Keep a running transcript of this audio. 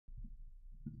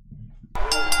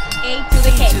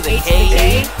to the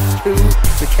K. To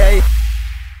the K.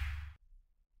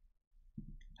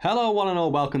 Hello, one and all.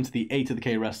 Welcome to the A to the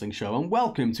K Wrestling Show, and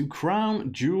welcome to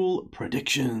Crown Jewel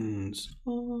Predictions.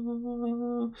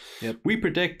 Yep. We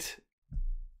predict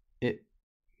it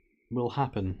will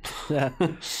happen. Yeah,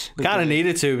 kind of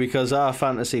needed to because our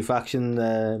fantasy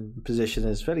faction position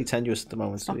is very tenuous at the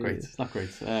moment. It's not great. It's not great.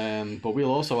 But we'll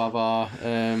also have our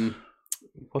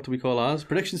what do we call ours?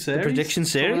 Prediction series. The prediction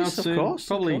series, of course.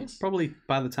 Probably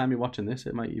by the time you're watching this,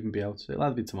 it might even be out. It'll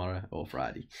either be tomorrow or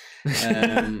Friday.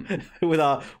 With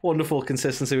our wonderful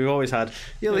consistency we've always had,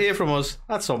 you'll hear from us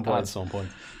at some point.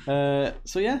 I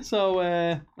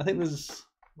think there's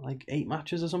like 8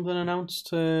 matches or something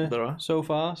announced There are. so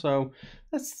far. So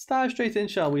let's dive straight in,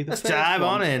 shall we? Let's dive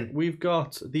on in. We've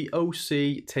got the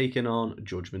OC taking on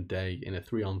Judgment Day in a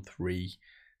 3-on-3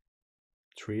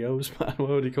 trios. What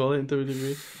would you call it in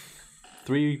WWE?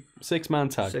 6-man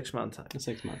tag. 6-man tag. A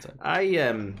 6-man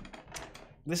tag.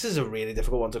 This is a really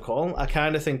difficult one to call. I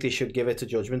kind of think they should give it to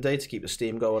Judgment Day to keep the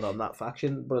steam going on that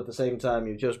faction, but at the same time,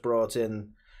 you've just brought in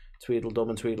Tweedledum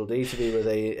and Tweedledee to be with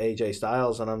AJ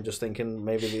Styles, and I'm just thinking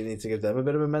maybe they need to give them a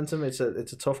bit of momentum. It's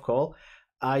a tough call.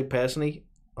 I personally,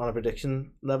 on a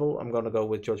prediction level, I'm going to go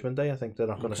with Judgment Day. I think they're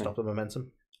not going to stop the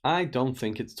momentum. I don't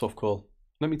think it's a tough call.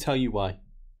 Let me tell you why.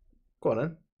 Go on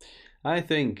then. I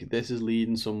think this is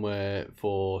leading somewhere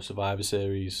for Survivor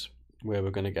Series where we're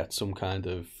going to get some kind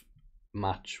of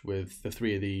match with the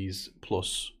 3 of these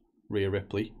plus Rhea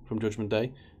Ripley from Judgment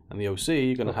Day. And the OC,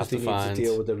 you're going to have to find... to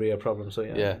deal with the Rhea problem, so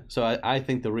yeah. Yeah, so I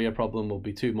think the Rhea problem will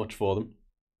be too much for them.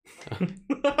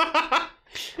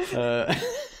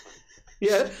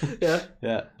 Yeah.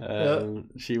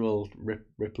 She will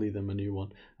Ripley them a new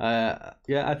one.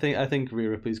 I think Rhea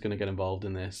Ripley's going to get involved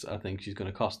in this. I think she's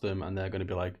going to cost them, and they're going to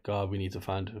be like, God, we need to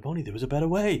find. If only there was a better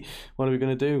way. What are we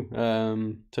going to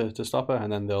do to stop her?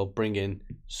 And then they'll bring in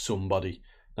somebody.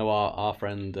 Now our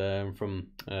friend from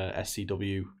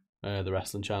SCW, the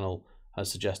wrestling channel,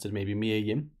 has suggested maybe Mia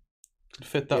Yim could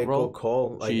fit that role. Good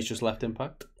call. She's just left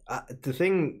Impact.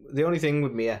 The only thing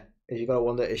with Mia is you got to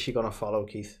wonder, is she going to follow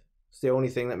Keith? It's the only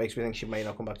thing that makes me think she may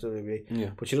not come back to WWE. Yeah.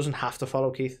 But she doesn't have to follow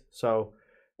Keith, so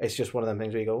it's just one of them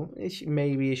things where you go, is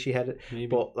she headed? Maybe.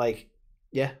 But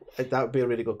that would be a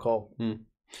really good call.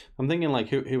 I'm thinking like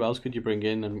who else could you bring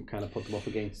in and kind of put them up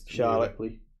against Charlotte.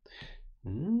 Ripley?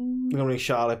 I'm gonna bring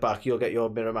Charlotte back. You'll get your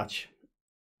mirror match,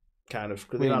 kind of.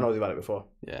 Because I know they've had it before.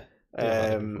 Yeah.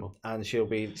 And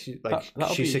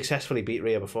she successfully beat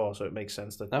Rhea before, so it makes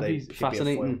sense that that'd be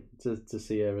fascinating be to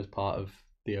see her as part of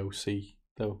the OC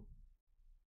though.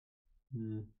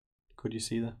 Could you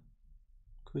see that?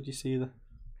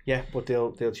 Yeah, but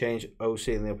they'll change OC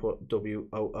and they'll put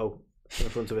WOO in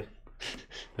front of it.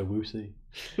 The Woosie.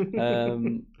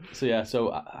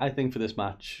 So I think for this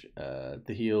match,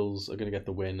 the heels are going to get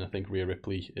the win. I think Rhea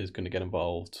Ripley is going to get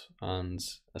involved and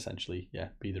essentially,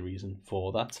 be the reason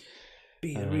for that.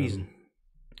 Be the reason.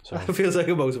 So that feels like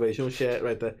a motivational shirt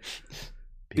right there.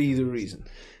 Be the reason.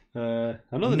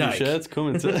 Another Nike. New shirt's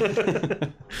coming.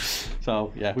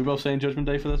 So we both saying Judgment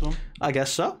Day for this one. I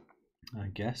guess so.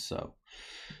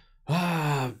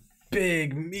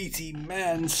 Big meaty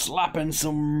man slapping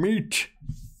some meat.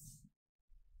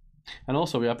 And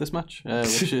also we have this match,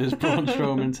 which is Braun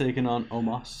Strowman taking on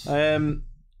Omos.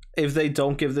 If they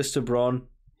don't give this to Braun,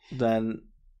 then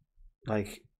I'll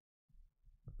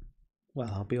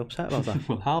be upset about that.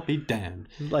 Well, I'll be damned.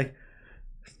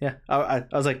 I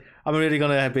was like, I'm really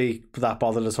gonna be that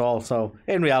bothered at all. So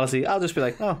in reality, I'll just be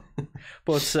like, oh.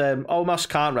 But Omos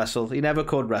can't wrestle. He never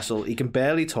could wrestle. He can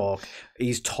barely talk.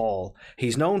 He's tall.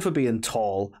 He's known for being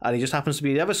tall, and he just happens to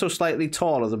be ever so slightly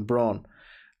taller than Braun.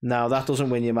 Now that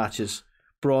doesn't win your matches.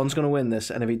 Braun's gonna win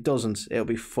this, and if he doesn't, it'll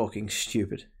be fucking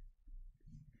stupid.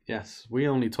 Yes, we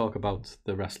only talk about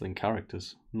the wrestling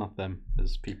characters, not them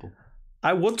as people.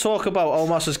 I would talk about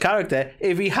Omos's character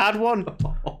if he had one.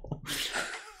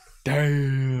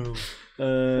 Damn.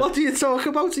 What do you talk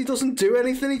about? He doesn't do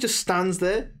anything. He just stands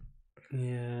there.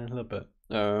 Yeah, a little bit.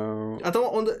 I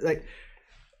don't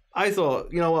I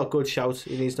thought, you know what? Good shout.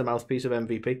 He needs the mouthpiece of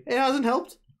MVP. It hasn't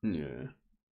helped. Yeah,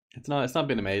 it's not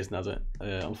been amazing, has it?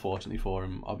 Unfortunately for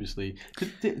him, obviously.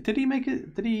 Did he make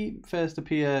it? Did he first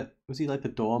appear? Was he like the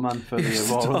doorman for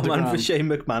the doorman for Shane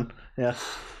McMahon? Yeah,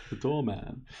 the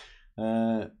doorman.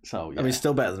 I mean,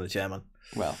 still better than the chairman.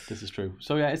 Well, this is true.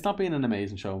 So it's not been an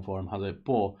amazing showing for him, has it?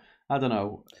 But I don't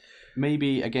know.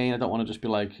 Maybe again, I don't want to just be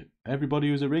like everybody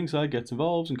who's at ringside gets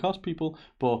involved and costs people.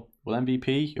 But will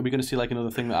MVP? Are we going to see like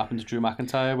another thing that happened to Drew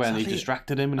McIntyre when he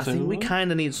distracted him? And I think we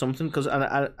kind of need something because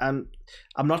I'm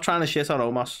not trying to shit on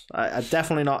Omos. I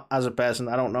definitely not as a person.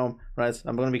 I don't know him, right?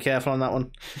 I'm going to be careful on that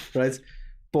one, right?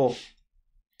 But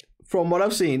From what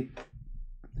I've seen,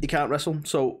 he can't wrestle.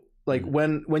 So, like,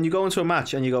 when you go into a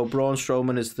match and you go, Braun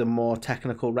Strowman is the more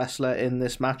technical wrestler in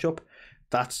this matchup,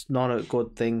 that's not a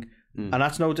good thing. And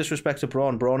that's no disrespect to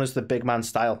Braun. Braun is the big man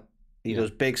style. He does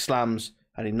big slams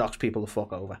and he knocks people the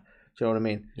fuck over. Do you know what I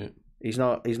mean? Yeah. He's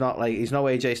no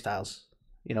AJ Styles.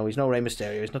 You know, he's no Rey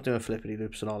Mysterio. He's not doing flippity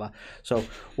loops and all that. So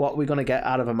what we're going to get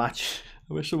out of a match...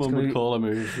 I wish someone would call a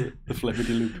move the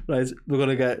flippity loop. Right, we're going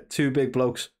to get two big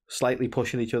blokes slightly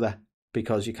pushing each other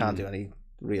because you can't do any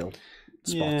real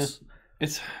spots. Yeah.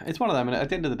 It's one of them, and at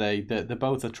the end of the day, they're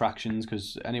both attractions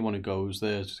because anyone who goes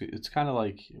there, it's kind of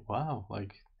like, wow,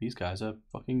 like these guys are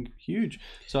fucking huge.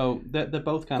 So they're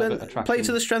both kind of attractions. Play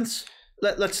to the strengths.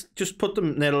 Let's just put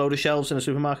them near a load of shelves in a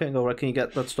supermarket and go, right, can you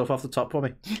get that stuff off the top for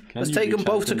me? Let's take them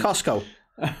both to Costco,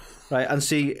 right, and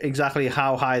see exactly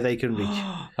how high they can reach.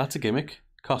 That's a gimmick.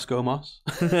 Costco Moss.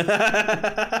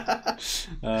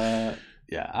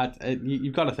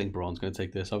 You've got to think Braun's going to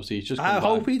take this. Obviously, he's just. I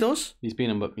hope he does. He's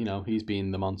been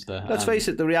the monster. Let's face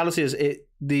it. The reality is,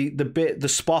 the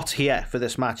spot here for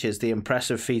this match is the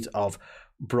impressive feat of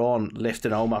Braun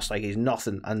lifting Omos like he's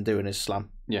nothing and doing his slam.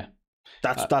 Yeah.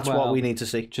 That's what we need to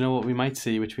see. Do you know what we might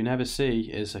see, which we never see,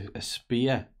 is a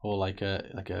spear or like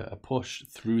a push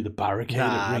through the barricade.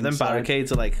 Nah, them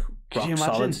barricades are like rock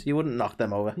solid. You wouldn't knock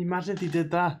them over. Imagine if he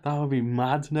did that. That would be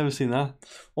mad. Never seen that.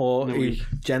 Or he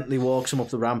gently walks him up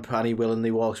the ramp and he willingly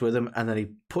walks with him and then he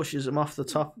pushes him off the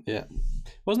top. Yeah.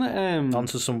 Wasn't it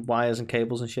onto some wires and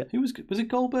cables and shit? Was it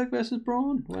Goldberg versus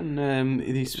Braun when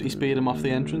he speared him off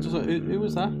the entrance? Who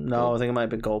was that? No, I think it might have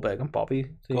been Goldberg and Bobby.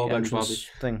 Goldberg and Bobby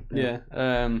thing. Yeah.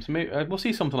 So maybe we'll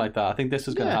see something like that. I think this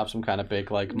is going to have some kind of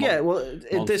big like.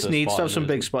 This needs to have some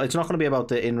big spots. It's not going to be about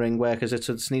the in-ring work because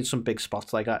it needs some big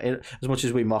spots like that. As much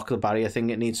as we mock the barrier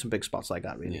thing, it needs some big spots like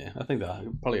that. Really. Yeah, I think that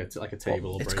probably like a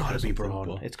table. It's got to be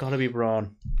Braun. It's got to be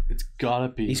Braun. It's got to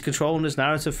be. He's controlling his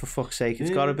narrative for fuck's sake.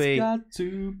 It's got to be. Got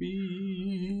to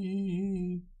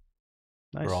be.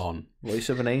 Nice. Braun, voice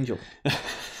of an angel.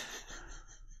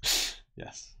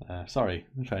 Yes. Sorry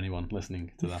for anyone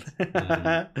listening to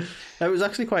that. It was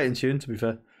actually quite in tune, to be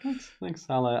fair. Thanks.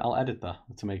 I'll edit that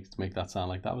to make that sound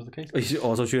like that was the case. Oh, you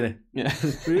auto tuning. Yeah.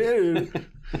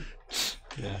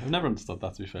 Yeah. I've never understood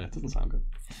that. To be fair, it doesn't sound good.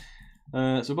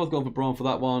 So we're both going for Braun for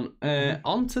that one.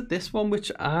 On to this one,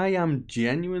 which I am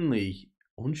genuinely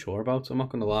unsure about. I'm not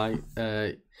going to lie.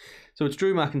 So it's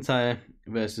Drew McIntyre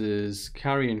versus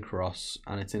Karrion Kross,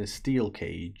 and it's in a steel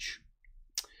cage.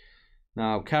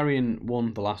 Now, Karrion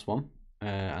won the last one,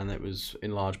 and it was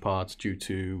in large part due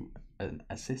to an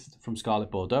assist from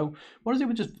Scarlett Bordeaux. What is it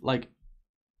with just like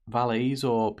valets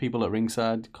or people at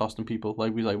ringside costing people?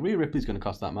 Like Rhea Ripley's going to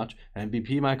cost that much.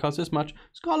 MVP might cost this much.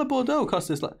 Scarlett Bordeaux cost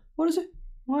this. Like, what is it?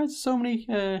 Why is so many?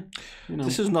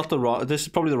 This is not the wrong. This is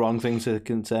probably the wrong thing to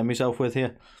concern myself with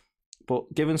here.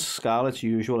 But given Scarlett's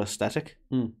usual aesthetic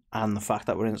and the fact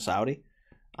that we're in Saudi,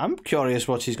 I'm curious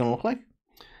what she's going to look like.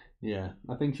 Yeah,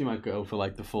 I think she might go for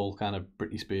like the full kind of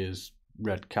Britney Spears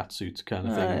red catsuit kind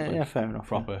of thing. Yeah, fair enough.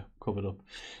 Proper covered up.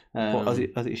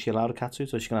 Is she allowed a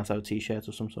catsuit, or is she going to have a t-shirt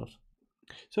of some sort?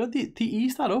 So they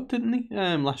eased that up, didn't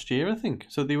they? Last year, I think.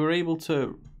 So they were able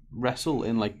to wrestle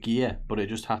in like gear, but it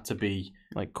just had to be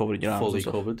like covered your arms fully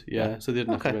covered. Yeah, so they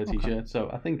didn't have to wear a t-shirt. So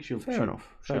I think she'll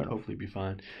hopefully be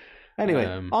fine. Anyway,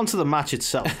 on to the match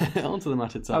itself.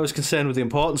 I was concerned with the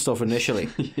important stuff initially.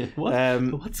 Yeah,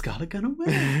 what's Scarlett gonna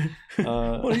wear?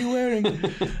 What are you wearing?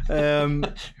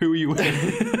 Who are you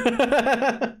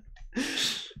wearing?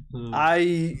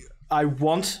 I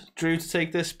want Drew to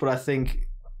take this, but I think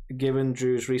given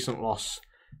Drew's recent loss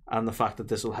and the fact that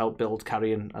this will help build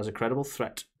Karrion as a credible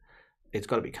threat, it's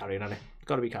got to be Karrion, hasn't it? It's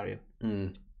got to be Karrion.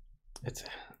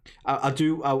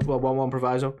 I want one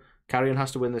proviso. Karrion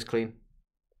has to win this clean.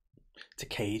 It's a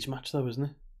cage match, though, isn't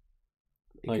it?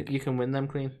 Like you can win them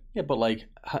clean. Yeah, but like,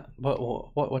 what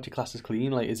do you class as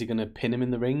clean? Like, is he going to pin him in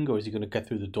the ring, or is he going to get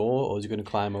through the door, or is he going to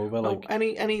climb over? Like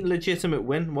any legitimate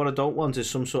win. What I don't want is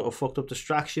some sort of fucked up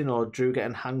distraction, or Drew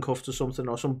getting handcuffed or something,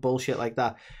 or some bullshit like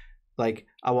that. Like,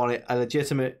 I want it a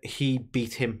legitimate. He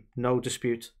beat him, no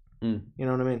dispute. You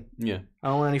know what I mean? Yeah. I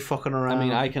don't want any fucking around. I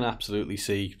mean, I can absolutely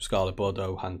see Scarlett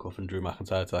Bordeaux handcuffing Drew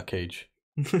McIntyre to that cage.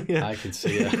 Yeah. I can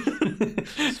see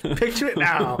it. Picture it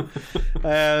now.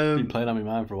 Been playing on my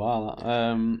mind for a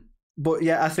while. But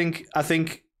yeah, I think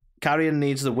Karrion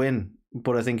needs the win,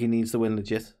 but I think he needs the win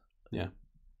legit. Yeah.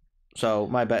 So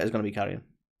my bet is going to be Karrion.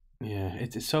 Yeah,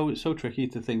 it's so tricky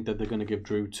to think that they're going to give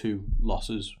Drew 2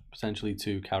 losses potentially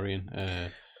to Karrion.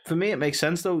 For me, it makes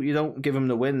sense though. You don't give him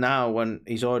the win now when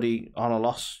he's already on a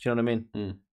loss. Do you know what I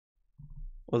mean?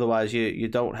 Otherwise, you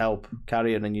don't help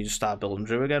Carrion and you just start building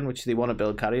Drew again, which they want to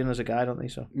build Carrion as a guy, don't they?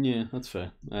 So yeah, that's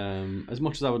fair. As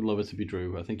much as I would love it to be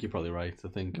Drew, I think you're probably right. I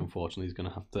think unfortunately he's going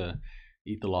to have to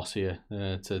eat the loss here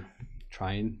to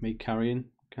try and make Carrion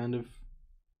kind of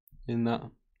in that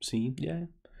scene. Yeah.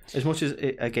 As much as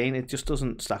it just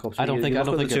doesn't stack up. I don't think the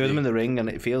two of them in the ring, and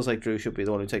it feels like Drew should be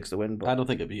the one who takes the win. But I don't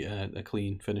think it'd be a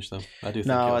clean finish though. I do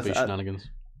think it'll be shenanigans.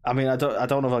 I mean, I don't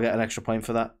know if I'll get an extra point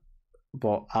for that,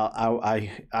 but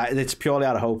I it's purely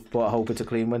out of hope. But I hope it's a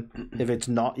clean win. If it's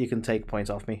not, you can take points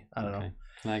off me. I don't know.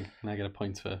 Can I get a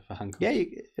point for handcuffs?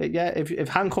 Yeah. If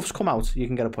handcuffs come out, you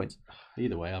can get a point.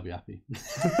 Either way, I'll be happy.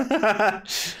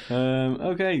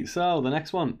 Okay, so the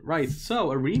next one. Right,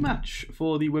 so a rematch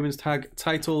for the women's tag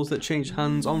titles that changed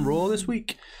hands on Raw this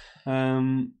week.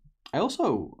 I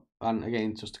also, and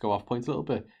again, just to go off point a little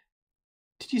bit,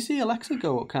 did you see Alexa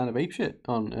go kind of apeshit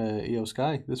on Io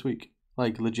Sky this week?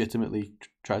 Like, legitimately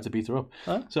tried to beat her up.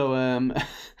 Huh? So,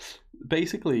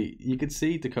 basically, you could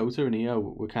see Dakota and Io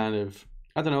were kind of,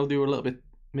 I don't know, they were a little bit,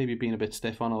 maybe being a bit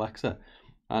stiff on Alexa.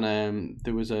 And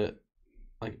there was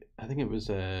I think it was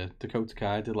Dakota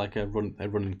Kai did like a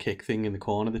running kick thing in the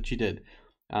corner that she did.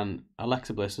 And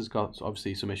Alexa Bliss has got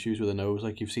obviously some issues with her nose.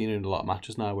 Like you've seen her in a lot of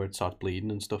matches now where it starts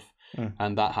bleeding and stuff.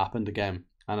 And that happened again.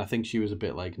 And I think she was a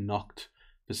bit like knocked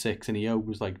for 6 and Io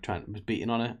was like was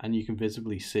beating on it. And you can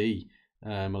visibly see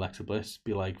Alexa Bliss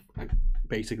be like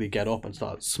basically get up and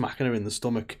start smacking her in the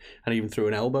stomach and even threw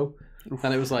an elbow. Oof.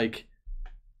 And it was like,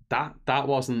 that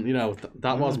wasn't,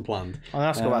 that wasn't planned. I'm gonna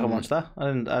have to go back and watch that.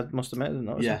 I must admit I didn't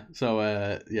notice. Yeah,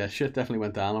 so shit definitely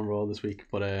went down on Raw this week.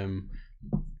 But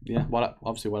what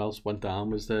else went down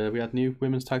was we had new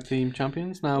women's tag team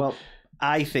champions. Now, well,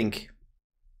 I think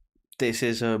this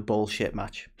is a bullshit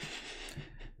match.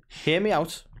 Hear me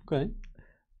out. Okay.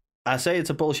 I say it's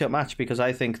a bullshit match because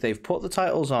I think they've put the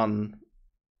titles on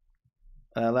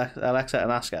Alexa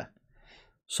and Asuka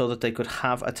so that they could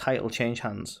have a title change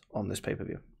hands on this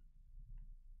pay-per-view.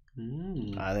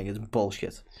 I think it's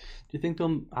bullshit. Do you think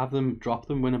they'll have them drop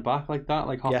them, win it back like that,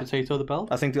 like hot potato the belt?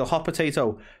 I think they'll hot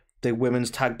potato the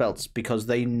women's tag belts because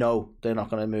they know they're not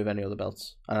going to move any other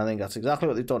belts. And I think that's exactly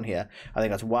what they've done here. I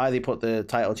think that's why they put the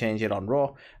title change in on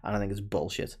Raw, and I think it's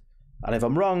bullshit. And if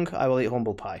I'm wrong, I will eat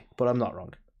humble pie, but I'm not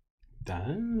wrong.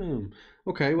 Damn.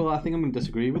 Okay, well, I think I'm going to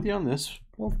disagree with you on this.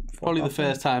 Well, probably the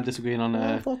first time disagreeing on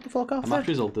a match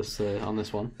result on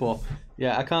this one. But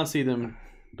yeah, I can't see them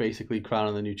basically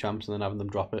crowning the new champs and then having them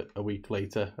drop it a week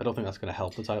later. I don't think that's going to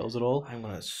help the titles at all.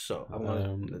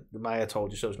 The Maya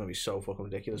told you so is going to be so fucking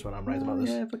ridiculous when I'm right about this.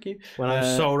 Yeah, fuck you. When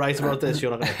I'm so right about this,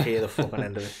 you're not going to hear the fucking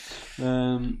end of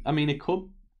it. I mean, it could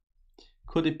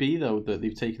it be though that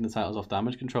they've taken the titles off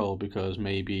Damage Control because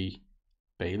maybe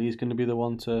Bayley's going to be the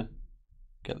one to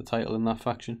get the title in that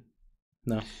faction?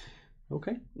 No.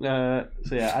 Okay. So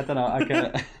yeah, I don't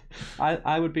know.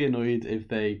 I would be annoyed if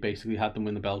they basically had them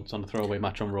win the belts on a throwaway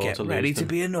match on Raw. Get ready to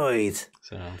be annoyed.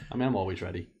 So I mean, I'm always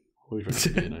ready. Always ready to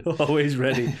be annoyed. Always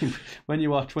ready. When you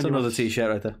watch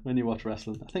T-shirt right there. When you watch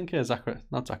wrestling, I think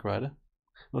not Zack Ryder.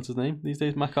 What's his name these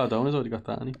days? Matt Cardona's already got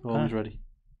that, hasn't he? Always ready.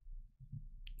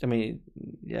 I mean,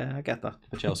 yeah, I get that.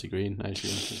 For Chelsea Green, I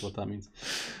assume is what that means.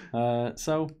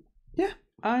 So yeah.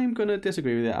 I'm going to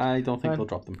disagree with you. I don't think they'll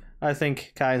drop them. I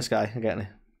think Kai and Sky are getting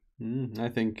it. I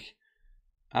think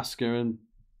Asuka and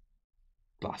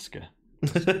Blaska.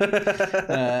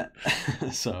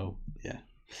 So, yeah.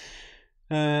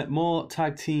 More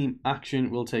tag team action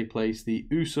will take place. The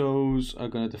Usos are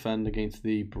going to defend against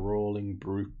the Brawling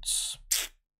Brutes.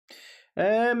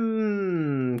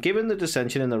 Given the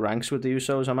dissension in the ranks with the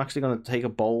Usos, I'm actually going to take a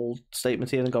bold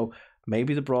statement here and go,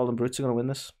 maybe the Brawling Brutes are going to win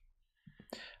this.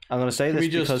 I'm going to say this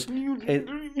because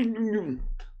the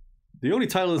only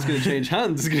title that's going to change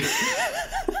hands.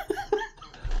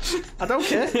 I don't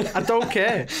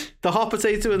care. The hot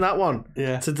potato in that one.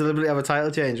 Yeah. To deliberately have a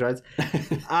title change, right?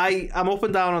 I'm up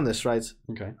and down on this, right?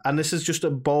 Okay. And this is just a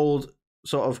bold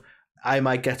sort of, I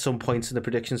might get some points in the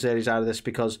prediction series out of this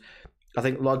because I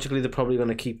think logically they're probably going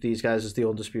to keep these guys as the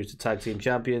undisputed tag team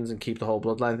champions and keep the whole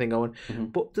bloodline thing going. Mm-hmm.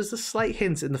 But there's a slight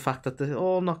hint in the fact that they're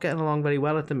all not getting along very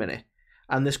well at the minute.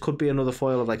 And this could be another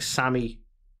foil of like Sammy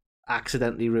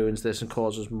accidentally ruins this and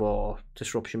causes more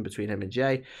disruption between him and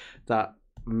Jay, that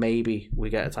maybe we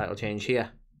get a title change here.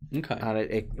 Okay. And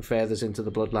it furthers into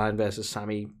the bloodline versus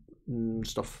Sammy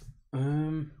stuff.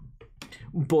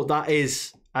 But that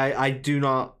is, I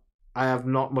have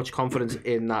not much confidence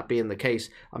in that being the case.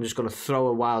 I'm just going to throw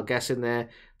a wild guess in there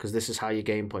because this is how you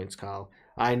gain points, Carl.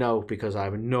 I know because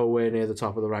I'm nowhere near the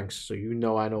top of the ranks, so I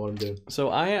know what I'm doing.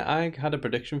 So I had a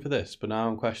prediction for this, but now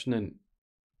I'm questioning: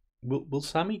 Will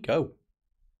Sammy go?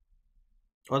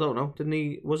 I don't know. Didn't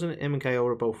he? Wasn't him and KO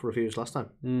were both refused last time?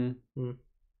 Mm.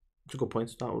 It's a good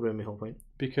point. That would be my whole point.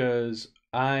 Because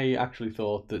I actually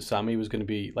thought that Sammy was going to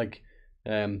be like,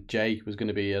 Jay was going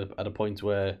to be at a point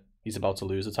where he's about to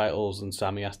lose the titles, and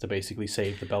Sammy has to basically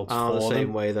save the belts for the same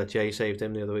them. way that Jay saved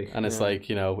him the other week. And it's like,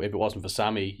 you know, if it wasn't for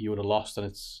Sammy, he would have lost, and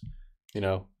it's, you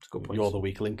know, It's a good point. you're the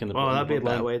weak link in the. That'd be a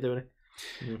better way of doing it.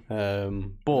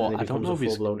 But I don't know if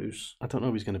he's. I don't know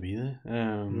if he's going to be there.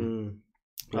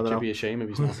 It would be a shame if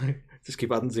he's not. Just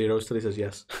keep adding zeros till he says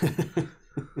yes.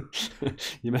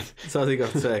 You meant so they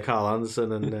got Carl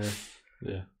Anderson and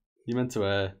yeah. You meant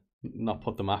to not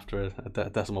put them after a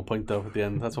decimal point though at the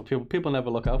end. That's what people never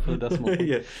look out for, the decimal point.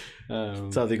 Yeah.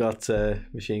 So they got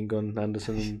Machine Gun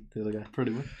Anderson and the other guy.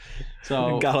 Pretty much.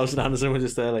 So Gallows and Anderson were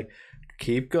just there like,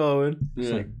 keep going.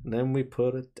 Yeah. Like, then we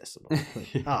put a decimal.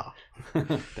 Like,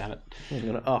 damn it. I'm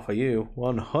gonna offer you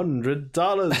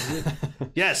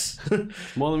 $100. Yes.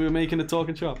 More than we were making a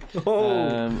talking shop.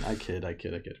 Oh. I kid.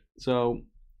 So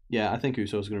yeah, I think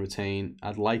Uso's going to retain.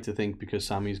 I'd like to think because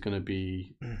Sammy's going to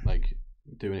be like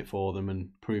doing it for them and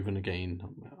proving again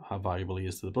how valuable he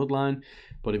is to the bloodline.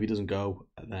 But if he doesn't go,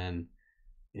 then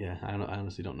yeah, I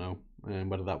honestly don't know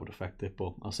whether that would affect it.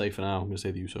 But I'll say for now, I'm going to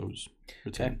say the Usos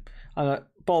retain. Okay.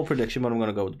 Bold prediction, but I'm going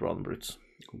to go with the Braun Brutes.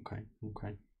 Okay.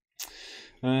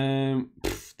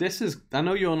 This is. I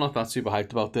know you're not that super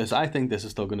hyped about this. I think this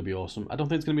is still going to be awesome. I don't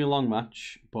think it's going to be a long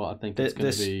match, but I think it's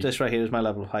going to be. This right here is my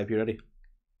level of hype. You ready?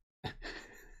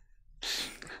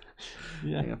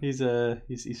 Yeah, he's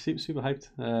super hyped.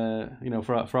 You know,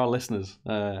 for our listeners,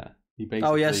 he basically.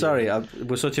 Oh yeah, sorry.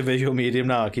 We're such a visual medium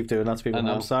now. I keep doing that to people.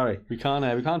 I'm sorry. We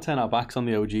can't turn our backs on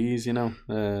the OGs. You know,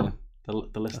 the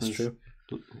listeners. That's true.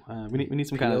 We need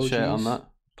some kind of shirt on that.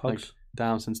 Pogs. Like,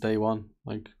 down since day one.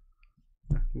 Like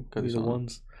these are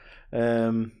ones.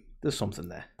 There's something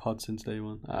there. Pod since day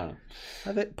one. I don't know.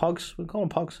 I think Pogs. We call them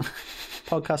Pogs.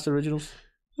 Podcast originals.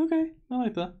 Okay, I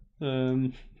like that.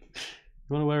 You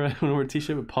want to wear a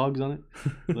t-shirt with Pogs on it?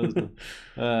 Let us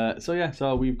know.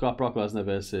 So we've got Brock Lesnar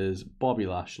versus Bobby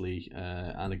Lashley,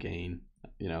 and again,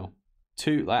 you know,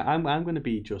 I'm going to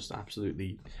be just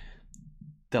absolutely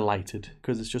delighted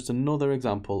because it's just another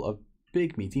example of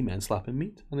big meaty men slapping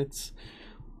meat, and it's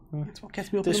what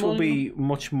gets me up. This will be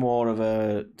much more of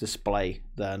a display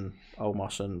than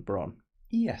Omos and Braun.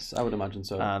 Yes, I would imagine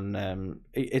so. And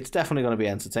it's definitely going to be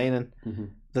entertaining. Mm-hmm.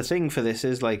 The thing for this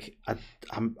is like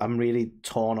I'm really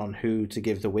torn on who to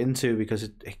give the win to because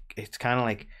it's kind of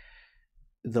like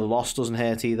the loss doesn't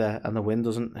hurt either and the win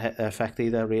doesn't affect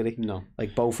either really. No,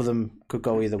 like both of them could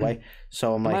go either way.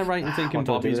 So am I right in thinking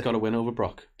Bobby's got to win over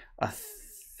Brock? I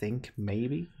think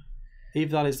maybe.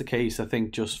 If that is the case, I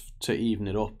think just to even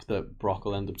it up that Brock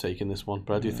will end up taking this one.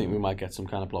 But I do think we might get some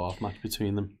kind of blow-off match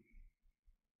between them.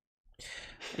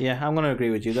 Yeah, I'm going to agree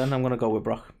with you then. I'm going to go with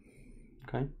Brock.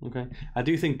 Okay. I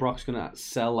do think Brock's going to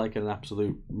sell like an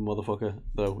absolute motherfucker,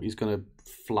 though. He's going to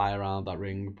fly around that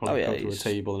ring, probably go through a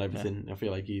table and everything. Yeah. I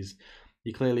feel like he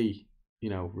clearly, you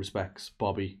know, respects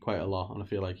Bobby quite a lot, and I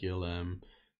feel like he'll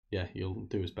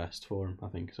do his best for him, I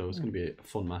think. So it's going to be a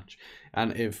fun match.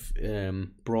 And if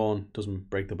Braun doesn't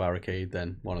break the barricade,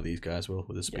 then one of these guys will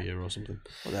with a spear or something.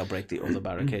 Well, they'll break the other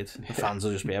barricade. The fans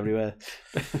will just be everywhere.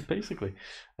 Basically.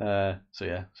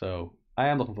 So I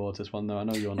am looking forward to this one, though. I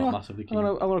know you're not massively keen.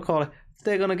 I'm going to call it.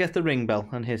 They're going to get the ring bell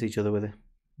and hit each other with it.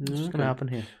 It's just going to happen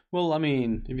here. Well, I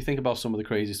mean, if you think about some of the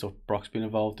crazy stuff Brock's been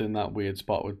involved in, that weird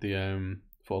spot with the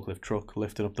forklift truck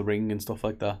lifting up the ring and stuff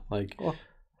like that. Like,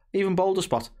 even bolder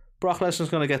spot. Brock Lesnar's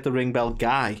going to get the ring bell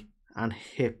guy and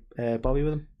hit Bobby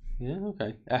with him. Yeah,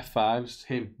 okay. F5's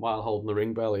him while holding the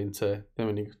ring bell into them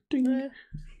and he goes, ding. Yeah,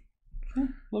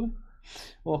 love it.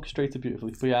 Orchestrated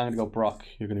beautifully. But yeah, I'm going to go Brock.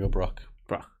 You're going to go Brock.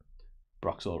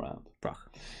 Brock's all round.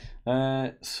 Brock.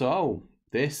 So,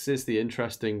 this is the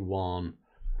interesting one.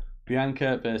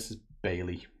 Bianca versus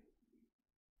Bayley.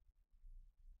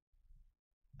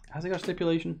 Has it got a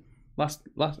stipulation?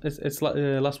 It's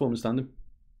last woman standing.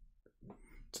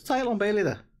 It's a title on Bayley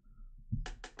there.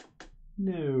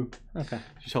 No. Okay.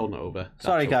 She's holding it over.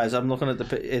 Sorry, guys. I'm looking at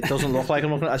it doesn't look like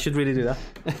I'm looking at. I should really do that.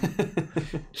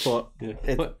 But,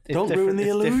 but don't ruin the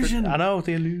illusion. Different. I know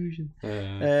the illusion. It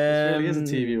really is a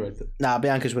TV right there. Nah,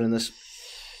 Bianca's winning this.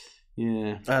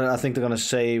 Yeah. I think they're going to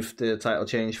save the title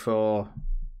change for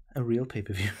a real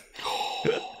pay-per-view.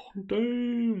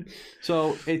 Damn.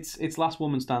 So it's last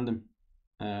woman standing.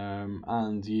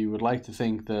 And you would like to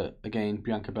think that, again,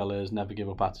 Bianca Belair's never give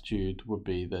up attitude would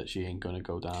be that she ain't going to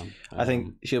go down. I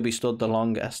think she'll be stood the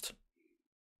longest.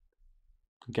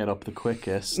 Get up the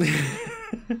quickest.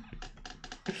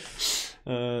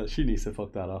 She needs to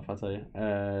fuck that off, I tell you.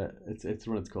 It's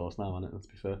run its course now, isn't it? Let's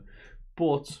be fair.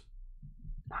 But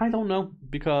I don't know,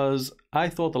 because I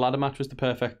thought the ladder match was the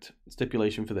perfect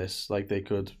stipulation for this. Like, they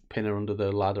could pin her under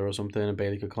the ladder or something and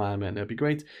Bayley could climb it and it'd be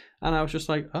great. And I was just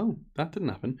like, oh, that didn't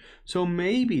happen. So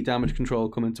maybe Damage Control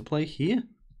come into play here.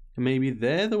 And maybe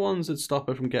they're the ones that stop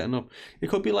her from getting up. It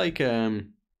could be like,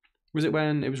 was it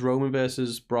when it was Roman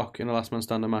versus Brock in a last man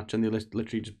standing match and they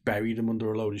literally just buried him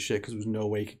under a load of shit because there was no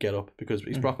way he could get up, because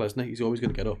he's Brock Lesnar, he's always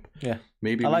going to get up. Yeah.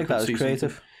 Maybe I like that, it's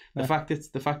creative. The fact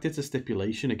it's a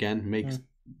stipulation again makes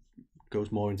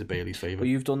goes more into Bayley's favour. But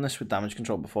you've done this with Damage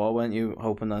Control before, weren't you?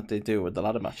 Hoping that they do with the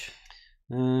ladder match,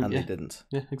 and they didn't.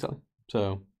 Yeah, exactly.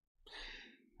 So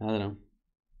I don't know.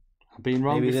 I've been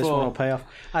wrong Maybe before. This one will pay off.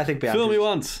 I think Fool me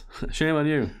once, shame on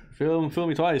you. Fool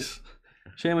me twice,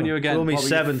 shame on you again. Fool me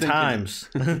 7 times.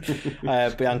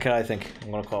 Bianca, I think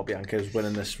I'm going to call Bianca as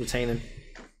winning this, retaining.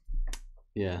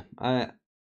 Yeah, I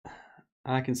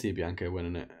can see Bianca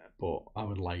winning it, but I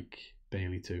would like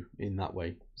Bayley to in that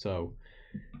way. So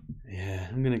yeah,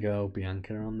 I'm gonna go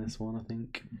Bianca on this one. I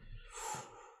think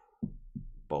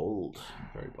bold,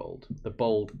 very bold, the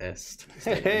boldest.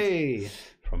 Hey,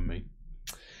 from me.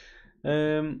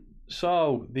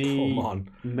 So the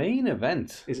main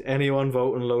event, is anyone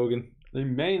voting Logan? The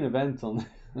main event on.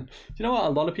 Do you know what? A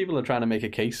lot of people are trying to make a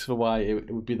case for why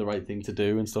it would be the right thing to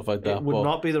do and stuff like that. It would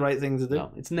not be the right thing to do.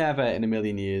 No, it's never in a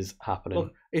million years happening.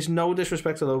 Look, it's no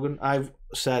disrespect to Logan. I've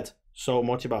said so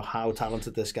much about how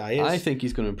talented this guy is. I think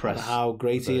he's going to impress. And how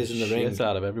great he is in the ring.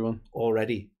 Out of everyone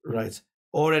already, right?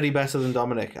 Already better than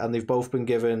Dominic, and they've both been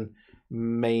given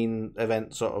main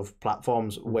event sort of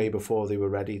platforms way before they were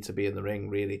ready to be in the ring.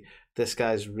 Really, this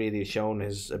guy's really shown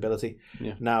his ability.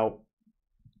 Yeah. Now,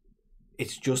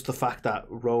 it's just the fact that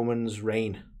Roman's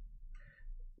reign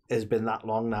has been that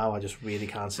long now. I just really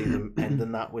can't see them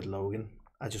ending that with Logan.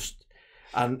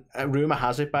 And a rumour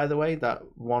has it, by the way, that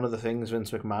one of the things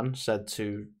Vince McMahon said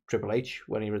to Triple H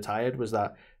when he retired was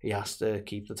that he has to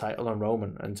keep the title on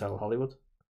Roman until Hollywood.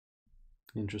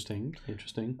 Interesting.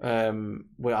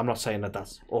 Well, I'm not saying that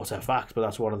that's utter fact, but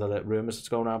that's one of the rumours that's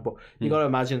going on. But you got to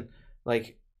imagine,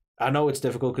 like, I know it's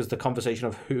difficult because the conversation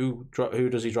of who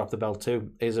does he drop the belt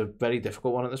to is a very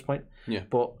difficult one at this point. Yeah.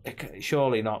 But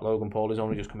surely not Logan Paul, who's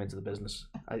only just come into the business.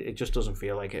 It just doesn't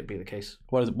feel like it'd be the case.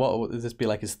 What would this be,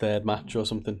 like his third match or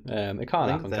something? It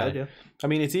can't happen. Third, yeah. I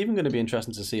mean, it's even going to be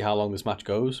interesting to see how long this match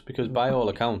goes, because by all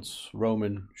accounts,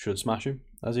 Roman should smash him,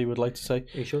 as he would like to say.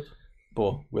 He should.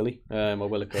 But will he? Or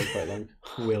will it go quite long?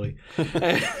 Will he?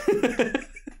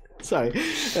 Sorry.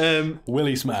 Will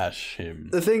he smash him?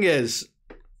 The thing is,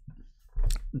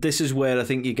 this is where I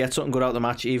think you get something good out of the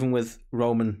match, even with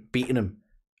Roman beating him.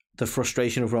 The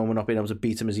frustration of Roman not being able to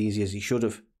beat him as easy as he should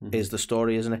have is the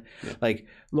story, isn't it? Yeah. Like,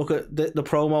 look at the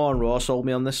promo on Raw sold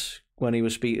me on this when he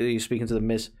was speaking to The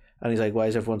Miz, and he's like, why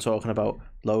is everyone talking about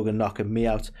Logan knocking me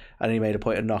out? And he made a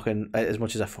point of knocking, as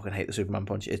much as I fucking hate the Superman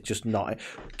punch, it's just not.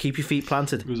 Keep your feet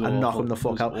planted and awful. Knock him the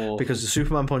fuck out. Awful. Because the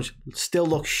Superman punch still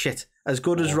looks shit. As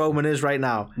good as Roman is right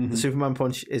now, the Superman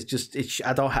punch is just,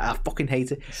 I fucking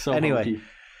hate it. So anyway.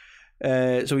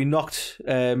 So he knocked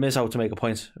Miz out to make a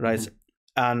point, right?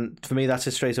 And for me, that's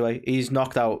it straight away. He's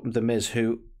knocked out The Miz,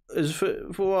 who is, for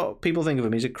what people think of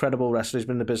him, he's a credible wrestler. He's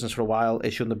been in the business for a while.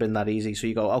 It shouldn't have been that easy. So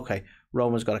you go, okay,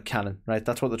 Roman's got a cannon, right?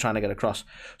 That's what they're trying to get across.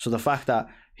 So the fact that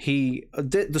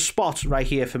the spot right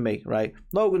here for me, right?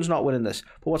 Logan's not winning this,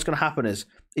 but what's going to happen is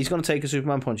he's going to take a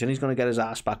Superman punch and he's going to get his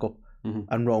ass back up.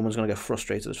 And Roman's going to get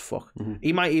frustrated as fuck.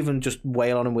 He might even just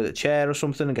wail on him with a chair or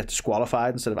something and get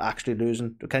disqualified instead of actually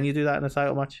losing. Can you do that in a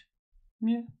title match?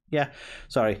 Yeah.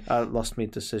 Sorry, I lost my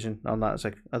decision on that. It's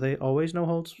like, are they always no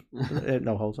holds?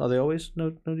 No holds. Are they always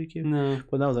no DQ? No.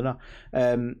 Well, no, they're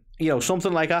not.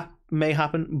 Something like that may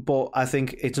happen, but I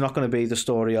think it's not going to be the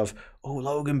story of, oh,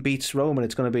 Logan beats Roman.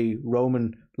 It's going to be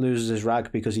Roman loses his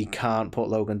rag because he can't put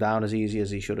Logan down as easy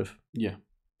as he should have. Yeah.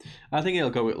 I think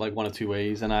it'll go with like one or two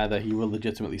ways, and either he will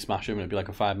legitimately smash him and it'll be like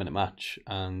a 5-minute match,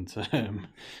 and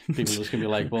people are just going to be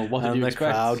like, well, what did you expect?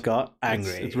 And the crowd got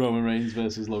angry. It's Roman Reigns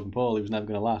versus Logan Paul. He was never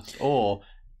going to last. Or,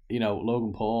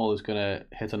 Logan Paul is going to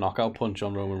hit a knockout punch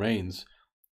on Roman Reigns,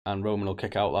 and Roman will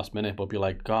kick out last minute, but be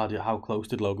like, God, how close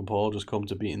did Logan Paul just come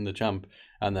to beating the champ?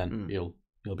 And then he'll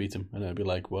beat him, and it'll be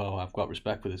like, well, I've got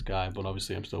respect for this guy, but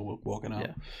obviously I'm still walking out.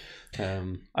 Yeah.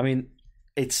 I mean,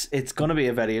 it's going to be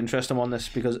a very interesting one, this,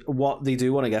 because what they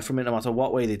do want to get from it, no matter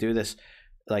what way they do this,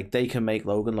 like, they can make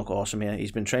Logan look awesome here.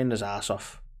 He's been training his ass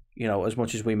off. As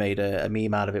much as we made a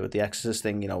meme out of it with the Exorcist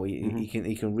thing,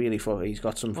 he can really he's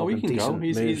got some fucking decent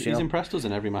moves. He's impressed us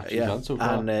in every match he's had so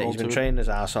far. And he's been training his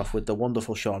ass off with the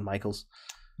wonderful Shawn Michaels.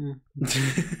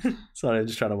 Sorry, I'm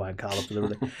just trying to wind Carl up a little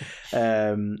bit.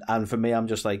 And for me, I'm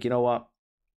just like, you know what?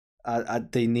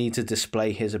 they need to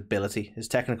display his ability, his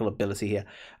technical ability here,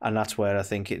 and that's where I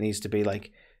think it needs to be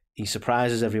like he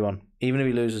surprises everyone. Even if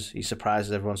he loses, he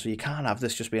surprises everyone. So you can't have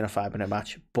this just being a 5-minute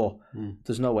match. But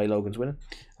there's no way Logan's winning.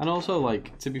 And also,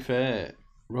 like, to be fair,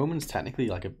 Roman's technically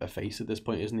like a face at this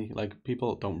point, isn't he? Like,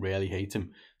 people don't really hate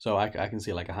him. So I can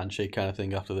see like a handshake kind of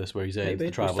thing after this where he's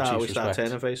the tribal chief's respect.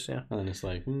 Turning face, yeah. And then it's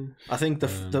like, I think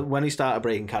when he started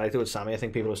breaking character with Sammy, I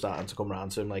think people are starting to come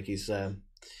around to him. Like he's, I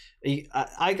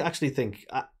actually think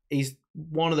he's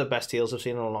one of the best heels I've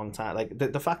seen in a long time. Like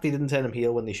the fact he didn't turn him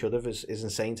heel when they should have is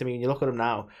insane to me. And you look at him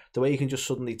now, the way he can just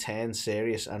suddenly turn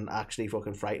serious and actually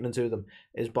fucking frightening to them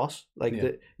is boss. Like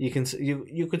you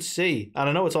could see, and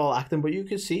I know it's all acting, but you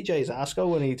could see Jay's ass go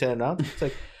when he turned around. It's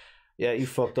like, yeah, you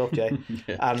fucked up, Jay.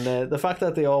 Yeah. And the fact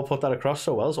that they all put that across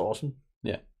so well is awesome.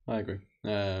 Yeah, I agree.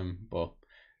 But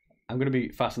I'm going to be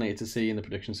fascinated to see in the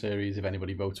prediction series if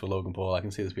anybody votes for Logan Paul. I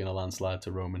can see this being a landslide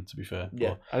to Roman, to be fair.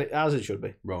 Yeah, as it should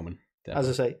be. Roman. Definitely.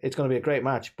 As I say, it's going to be a great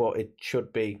match, but it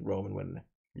should be Roman winning it.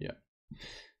 Yeah.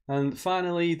 And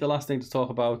finally, the last thing to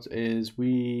talk about is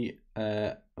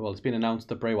it's been announced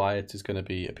that Bray Wyatt is going to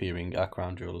be appearing at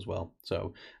Crown Jewel as well.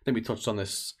 So I think we touched on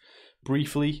this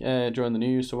briefly during the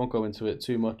news, so I won't go into it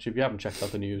too much. If you haven't checked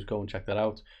out the news, go and check that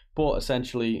out. But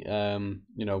essentially,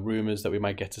 rumours that we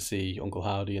might get to see Uncle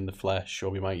Howdy in the flesh, or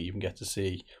we might even get to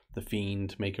see The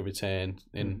Fiend make a return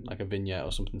in like a vignette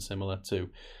or something similar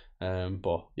too.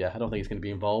 But yeah, I don't think he's going to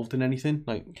be involved in anything.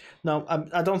 No,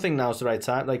 I don't think now's the right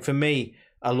time. Like for me,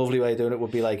 a lovely way of doing it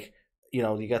would be like,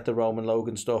 you get the Roman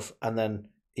Logan stuff, and then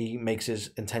he makes his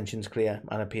intentions clear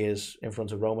and appears in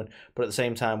front of Roman. But at the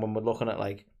same time, when we're looking at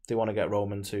like they want to get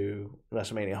Roman to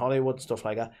WrestleMania Hollywood and stuff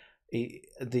like that,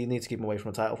 they need to keep him away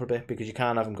from the title for a bit, because you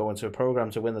can't have him go into a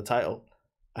program to win the title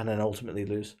and then ultimately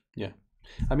lose. Yeah.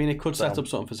 I mean, it could set up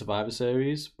something for Survivor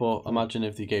Series, but imagine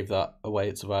if they gave that away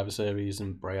at Survivor Series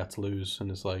and Bray had to lose,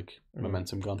 and it's like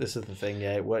momentum gone. This is the thing,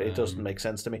 yeah. It doesn't make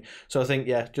sense to me. So I think,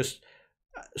 yeah, just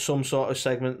some sort of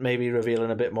segment, maybe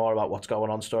revealing a bit more about what's going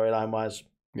on storyline wise.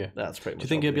 Yeah, that's pretty much. Do you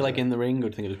think it'd be like in the ring, or do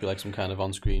you think it'd be like some kind of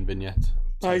on-screen vignette?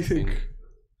 I think.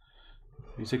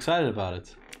 He's excited about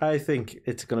it. I think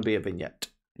it's going to be a vignette.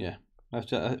 Yeah.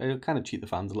 It'll kind of cheat the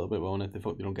fans a little bit, won't it? They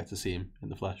don't get to see him in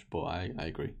the flesh, but I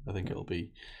agree. I think it'll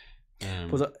be...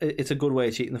 But it's a good way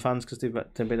of cheating the fans, because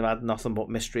they've had nothing but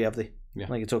mystery, have they? Yeah.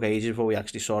 Like, it took ages before we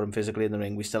actually saw him physically in the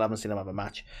ring. We still haven't seen him have a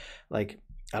match. Like,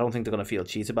 I don't think they're going to feel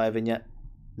cheated by a vignette.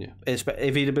 Yeah.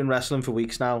 If he'd have been wrestling for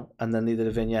weeks now and then they did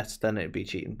a vignette, then it'd be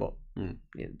cheating. But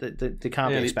they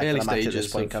can't be expecting a match at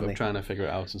this point, can they? Trying to figure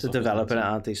it out. They're developing it,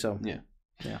 aren't they? So yeah.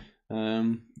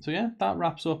 So yeah, that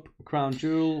wraps up Crown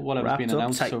Jewel, whatever's been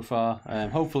announced so far.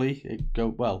 Hopefully it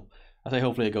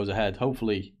goes ahead.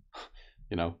 Hopefully,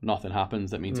 nothing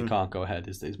happens that means it can't go ahead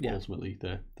is ultimately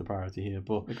the priority here.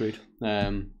 But agreed.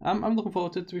 I'm looking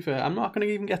forward to it, to be fair. I'm not going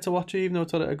to even get to watch it, even though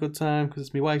it's had a good time, because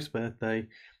it's my wife's birthday,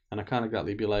 and I can't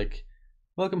exactly be like,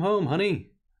 welcome home,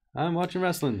 honey, I'm watching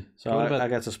wrestling. So I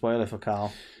get to spoil it for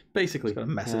Carl. Basically. He's going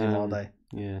to message him all day.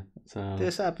 Yeah. So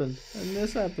this happened, and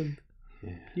this happened.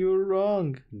 Yeah. You were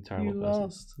wrong. You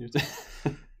lost. Yeah,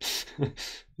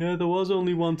 there was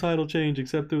only one title change,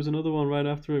 except there was another one right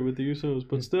after it with the Usos,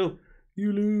 but still,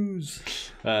 you lose.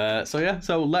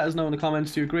 So let us know in the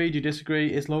comments. Do you agree? Do you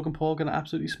disagree? Is Logan Paul going to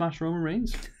absolutely smash Roman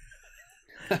Reigns?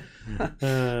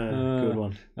 Good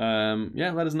one.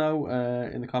 Let us know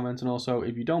in the comments, and also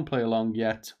if you don't play along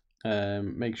yet,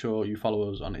 make sure you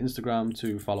follow us on Instagram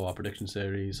to follow our prediction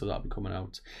series. So that'll be coming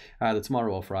out either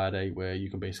tomorrow or Friday, where you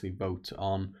can basically vote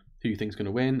on who you think's going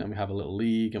to win, and we have a little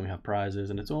league and we have prizes,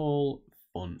 and it's all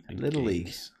fun and little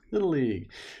games. Little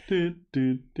league.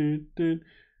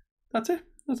 That's it.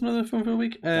 That's another fun for a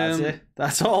week. That's it.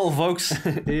 That's all, folks.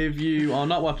 If you are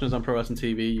not watching us on Pro Wrestling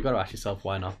TV, you've got to ask yourself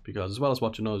why not, because as well as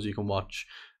watching us, you can watch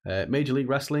Major League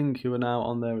Wrestling, who are now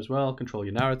on there as well. Control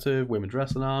Your Narrative, Women's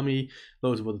Wrestling Army,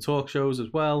 loads of other talk shows as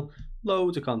well.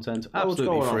 Loads of content,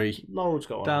 absolutely free. Loads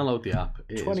going Download the app.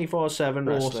 24/7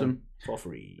 wrestling awesome. For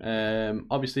free.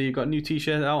 Obviously, you've got a new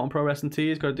t-shirt out on Pro Wrestling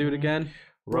Tees. Got to do it again.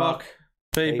 Rock,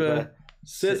 paper,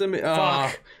 scissors.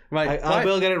 Fuck. Right. I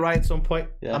will get it right at some point.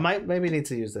 Yeah. I might maybe need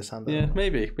to use this hand. Yeah,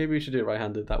 maybe we should do it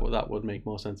right-handed. That would make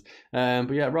more sense.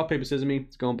 But yeah, rock, paper, scissors, me.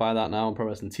 Go and buy that now on Pro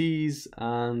Wrestling Tees,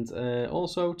 and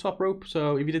also Top Rope.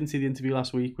 So if you didn't see the interview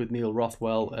last week with Neil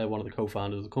Rothwell, one of the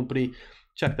co-founders of the company,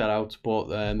 check that out.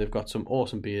 But they've got some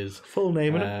awesome beers. Full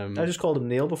name in it. I just called him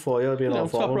Neil before. You'll be a lot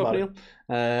of Top Rope about Neil.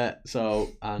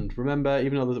 And remember,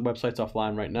 even though the website's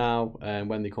offline right now,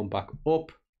 when they come back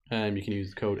up, you can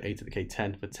use the code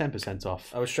A10 for 10%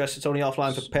 off. I would stress it's only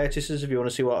offline for purchases. If you want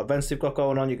to see what events they've got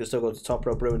going on, you can still go to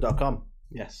topropebrewing.com.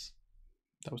 Yes.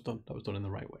 That was done in the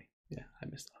right way. Yeah, I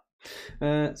missed that.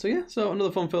 So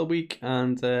another fun-filled week,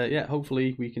 and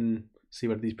hopefully we can see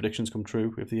whether these predictions come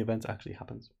true if the event actually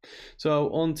happens.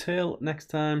 So until next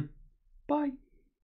time, bye.